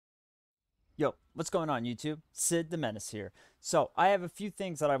Yo, what's going on YouTube? Sid the Menace here. So, I have a few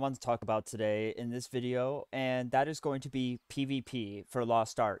things that I want to talk about today in this video, and that is going to be PvP for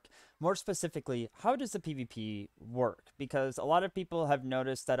Lost Ark. More specifically, how does the PvP work? Because a lot of people have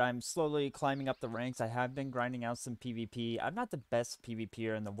noticed that I'm slowly climbing up the ranks. I have been grinding out some PvP. I'm not the best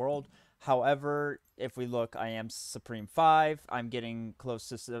PvPer in the world. However, if we look, I am Supreme 5. I'm getting close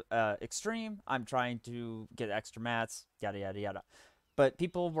to Extreme. I'm trying to get extra mats, yada yada yada. But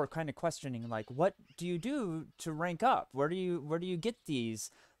people were kind of questioning, like, what do you do to rank up? Where do you get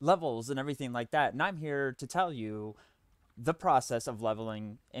these levels and everything like that? And I'm here to tell you the process of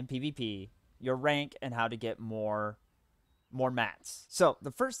leveling in PvP, your rank, and how to get more mats. So the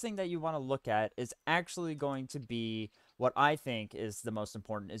first thing that you want to look at is actually going to be what I think is the most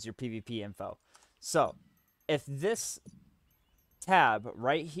important, is your PvP info. So if this tab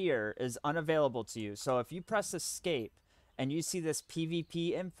right here is unavailable to you, so if you press escape and you see this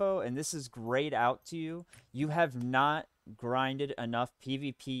PvP info and this is grayed out to you, you have not grinded enough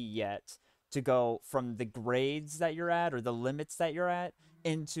PvP yet to go from the grades that you're at or the limits that you're at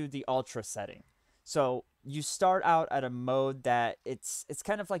into the ultra setting. So you start out at a mode that it's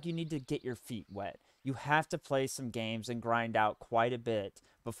kind of like you need to get your feet wet. You have to play some games and grind out quite a bit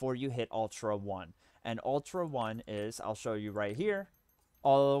before you hit Ultra 1. And Ultra 1 is, I'll show you right here,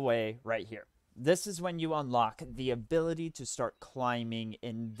 all the way right here. This is when you unlock the ability to start climbing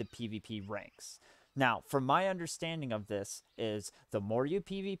in the PvP ranks. Now, from my understanding of this is the more you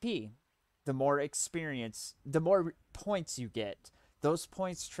PvP, the more experience, the more points you get. Those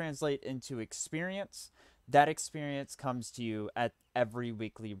points translate into experience. That experience comes to you at every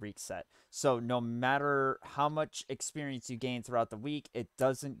weekly reset. So no matter how much experience you gain throughout the week, it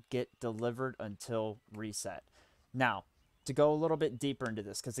doesn't get delivered until reset. Now, to go a little bit deeper into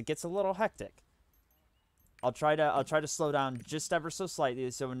this, because it gets a little hectic, I'll try to slow down just ever so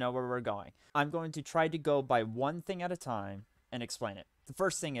slightly so we know where we're going. I'm going to try to go by one thing at a time and explain it. The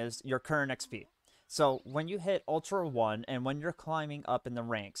first thing is your current XP. So when you hit Ultra 1 and when you're climbing up in the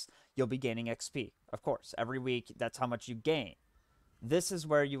ranks, you'll be gaining XP. Of course, every week that's how much you gain. This is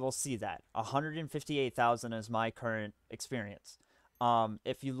where you will see that. 158,000 is my current experience.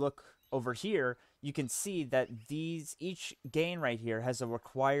 If you look over here, you can see that each gain right here has a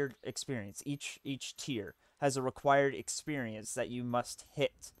required experience. Each tier has a required experience that you must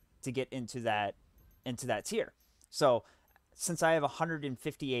hit to get into that tier. So since I have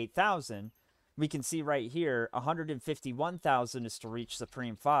 158,000, we can see right here 151,000 is to reach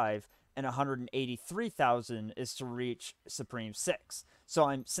Supreme 5 and 183,000 is to reach Supreme 6.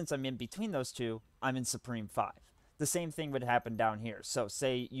 So since I'm in between those two, I'm in Supreme 5. The same thing would happen down here. So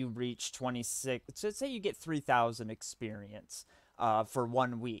say you reach 26, so say you get 3,000 experience for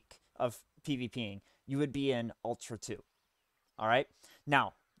 1 week of PvPing, you would be in Ultra 2. All right.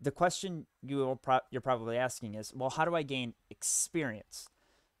 Now, the question you're probably asking is, well, how do I gain experience?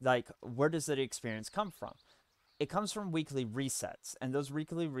 Like, where does that experience come from? It comes from weekly resets, and those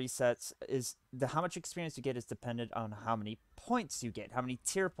weekly resets is how much experience you get is dependent on how many points you get, how many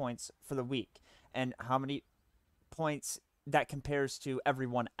tier points for the week, and how many points that compares to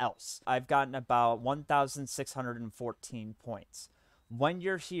everyone else. I've gotten about 1,614 points. When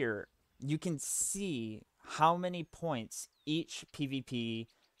you're here, you can see how many points each PvP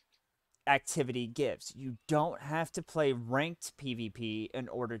activity gives. You don't have to play ranked PvP in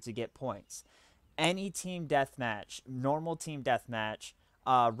order to get points. Any team deathmatch, normal team deathmatch,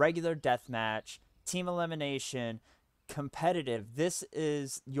 regular deathmatch, team elimination, competitive, this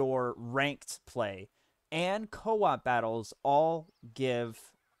is your ranked play. And co-op battles all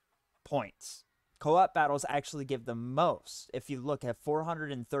give points. Co-op battles actually give the most. If you look at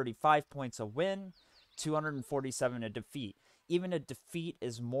 435 points a win, 247 a defeat. Even a defeat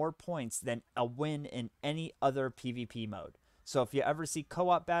is more points than a win in any other PvP mode. So if you ever see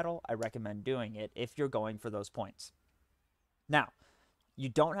co-op battle, I recommend doing it if you're going for those points. Now, you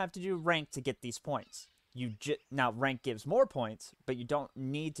don't have to do rank to get these points. Now, rank gives more points, but you don't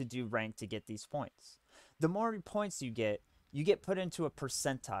need to do rank to get these points. The more points you get put into a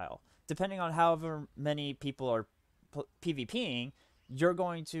percentile. Depending on however many people are PvPing, you're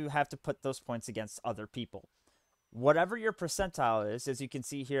going to have to put those points against other people. Whatever your percentile is, as you can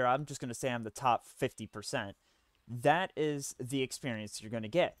see here, I'm just going to say I'm the top 50%. That is the experience you're going to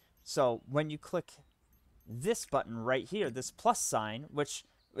get. So when you click this button right here, this plus sign, which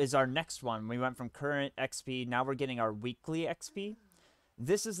is our next one, we went from current XP, now we're getting our weekly XP.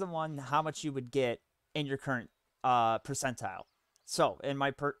 This is the one, how much you would get in your current percentile. So in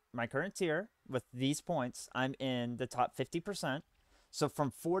my current tier, with these points, I'm in the top 50%. So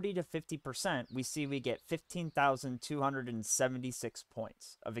from 40 to 50%, we see we get 15,276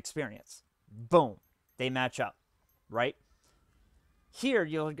 points of experience. Boom, they match up, right? Here,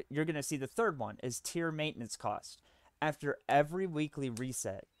 you're going to see the third one is tier maintenance cost. After every weekly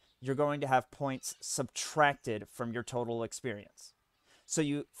reset, you're going to have points subtracted from your total experience.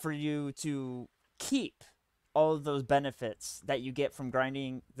 So for you to keep all of those benefits that you get from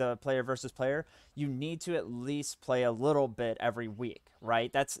grinding the player versus player, you need to at least play a little bit every week,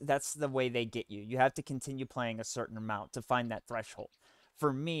 right? That's the way they get you. You have to continue playing a certain amount to find that threshold.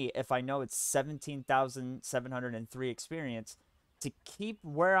 For me, if I know it's 17,703 experience, to keep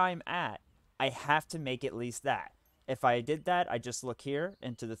where I'm at, I have to make at least that. If I did that, I just look here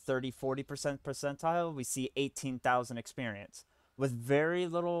into the 30-40% percentile, we see 18,000 experience with very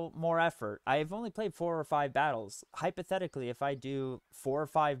little more effort. I've only played 4 or 5 battles. Hypothetically, if I do 4 or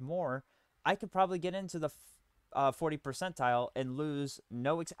 5 more, I could probably get into the 40 percentile and lose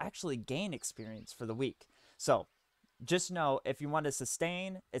no, actually gain experience for the week. So just know if you want to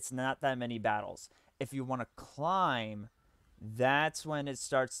sustain, it's not that many battles. If you want to climb, that's when it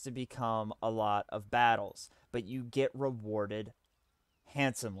starts to become a lot of battles, but you get rewarded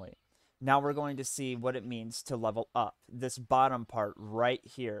handsomely. Now we're going to see what it means to level up. This bottom part right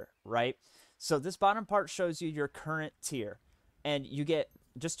here, right? So this bottom part shows you your current tier. And you get,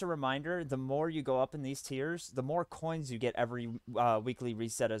 just a reminder, the more you go up in these tiers, the more coins you get every weekly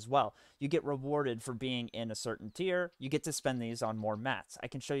reset as well. You get rewarded for being in a certain tier. You get to spend these on more mats. I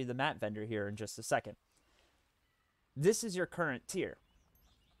can show you the mat vendor here in just a second. This is your current tier.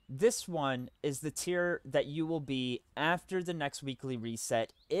 This one is the tier that you will be after the next weekly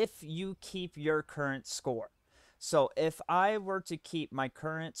reset if you keep your current score. So if I were to keep my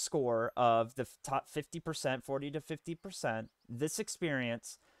current score of the top 50%, 40 to 50%, this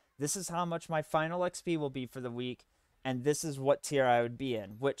experience, this is how much my final XP will be for the week, and this is what tier I would be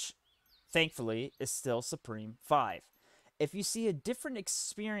in, which thankfully is still Supreme 5. If you see a different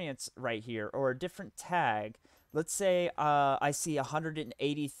experience right here or a different tag, let's say I see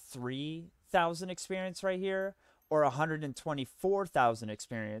 183,000 experience right here or 124,000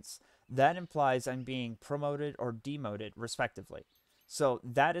 experience, that implies I'm being promoted or demoted respectively. So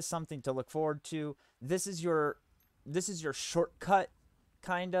that is something to look forward to. This is your shortcut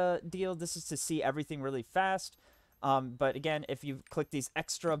kind of deal. This is to see everything really fast. But again, if you click these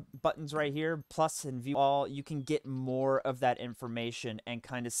extra buttons right here, plus and view all, you can get more of that information and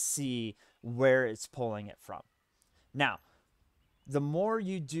kind of see where it's pulling it from. Now, the more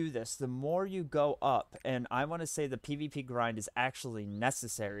you do this, the more you go up, and I want to say the PvP grind is actually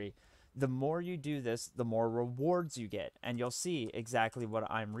necessary. The more you do this, the more rewards you get, and you'll see exactly what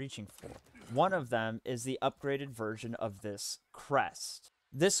I'm reaching for. One of them is the upgraded version of this crest.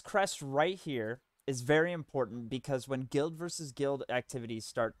 This crest right here is very important because when guild versus guild activities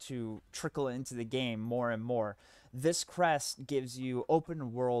start to trickle into the game more and more, this crest gives you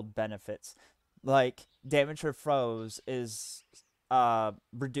open world benefits. Like damage for foes is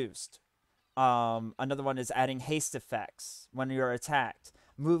reduced. Another one is adding haste effects when you're attacked,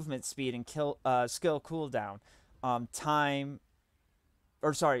 movement speed and skill cooldown, the time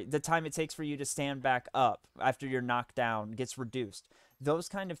it takes for you to stand back up after you're knocked down gets reduced. Those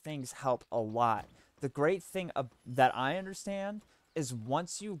kind of things help a lot. The great thing that I understand is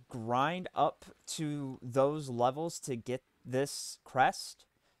once you grind up to those levels to get this crest,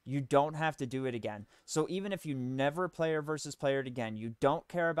 you don't have to do it again. So even if you never player versus player it again, you don't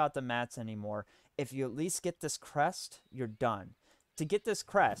care about the mats anymore, if you at least get this crest, you're done. To get this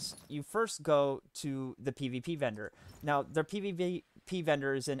crest, you first go to the PvP vendor. Now, their PvP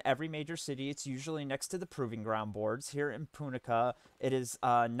vendor is in every major city. It's usually next to the Proving Ground boards. Here in Punica, it is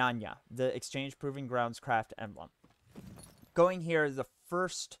Nanya, the Exchange Proving Grounds craft emblem. Going here, the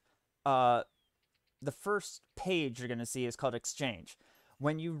first page you're going to see is called Exchange.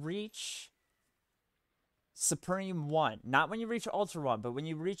 When you reach Supreme 1, not when you reach Ultra 1, but when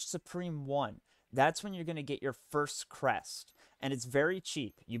you reach Supreme 1, that's when you're going to get your first crest. And it's very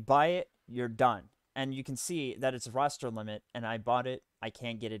cheap. You buy it, you're done. And you can see that it's a roster limit, and I bought it, I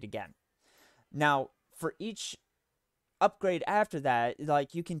can't get it again. Now, for each upgrade after that,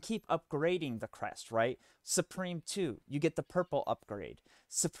 like you can keep upgrading the crest, right? Supreme 2, you get the purple upgrade.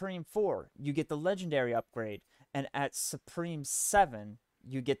 Supreme 4, you get the legendary upgrade. And at Supreme 7,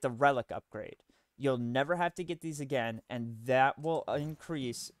 you get the relic upgrade. You'll never have to get these again, and that will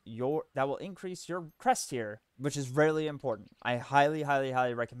increase your crest here, which is really important. I highly, highly,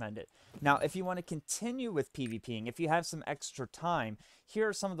 highly recommend it. Now, if you want to continue with PvPing, if you have some extra time, here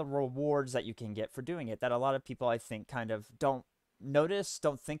are some of the rewards that you can get for doing it that a lot of people, I think, kind of don't notice,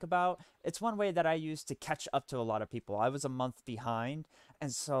 don't think about. It's one way that I use to catch up to a lot of people. I was a month behind,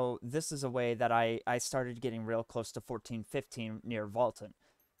 and so this is a way that I started getting real close to 14, 15 near Vaulton.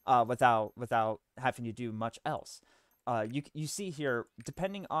 without having to do much else. You see here,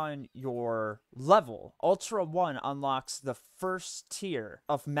 depending on your level, Ultra 1 unlocks the first tier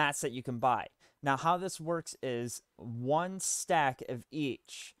of mats that you can buy. Now, how this works is one stack of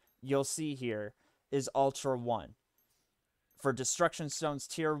each, you'll see here, is Ultra 1. For Destruction Stones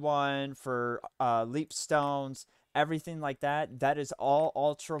Tier 1, for Leap Stones, everything like that, that is all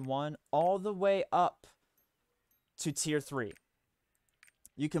Ultra 1, all the way up to Tier 3.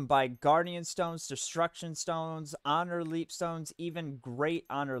 You can buy Guardian Stones, Destruction Stones, Honor Leap Stones, even Great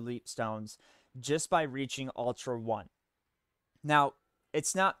Honor Leap Stones, just by reaching Ultra 1. Now,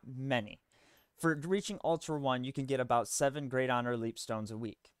 it's not many. For reaching Ultra 1, you can get about 7 Great Honor Leap Stones a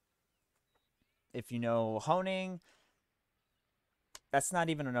week. If you know Honing, that's not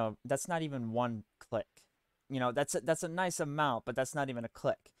even one click. You know, that's a nice amount, but that's not even a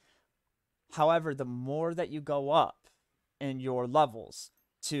click. However, the more that you go up in your levels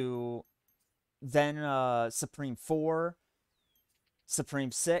to then Supreme 4,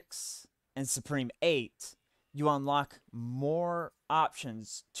 Supreme 6, and Supreme 8, you unlock more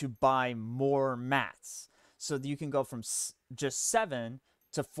options to buy more mats. So that you can go from just 7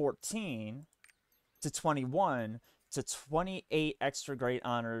 to 14 to 21 to 28 extra great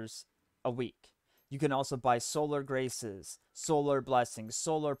honors a week. You can also buy solar graces, solar blessings,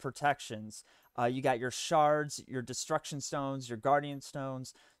 solar protections. You got your shards, your destruction stones, your guardian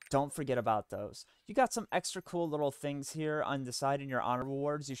stones. Don't forget about those. You got some extra cool little things here on the side in your honor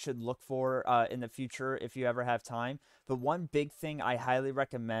rewards you should look for in the future if you ever have time. But one big thing I highly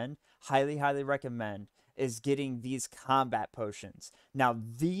recommend, highly recommend, is getting these combat potions. Now,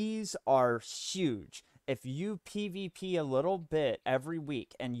 these are huge. If you PvP a little bit every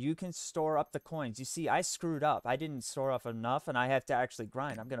week and you can store up the coins, you see, I screwed up. I didn't store up enough and I have to actually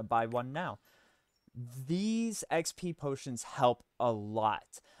grind. I'm going to buy one now. These XP potions help a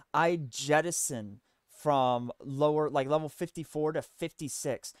lot. I jettison from lower, like level 54 to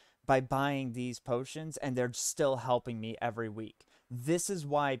 56 by buying these potions, and they're still helping me every week. This is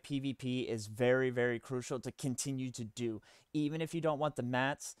why PvP is very crucial to continue to do. Even if you don't want the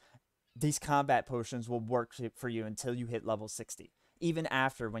mats, these combat potions will work for you until you hit level 60. Even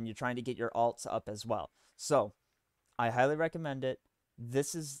after, when you're trying to get your alts up as well. So, I highly recommend it.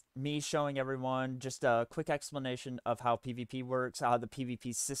 This is me showing everyone just a quick explanation of how PvP works, how the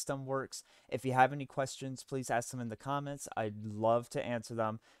PvP system works. If you have any questions, please ask them in the comments. I'd love to answer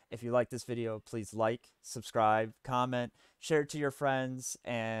them. If you like this video, please like, subscribe, comment, share it to your friends,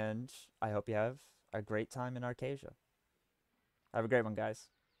 and I hope you have a great time in Arcasia. Have a great one, guys.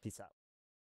 Peace out.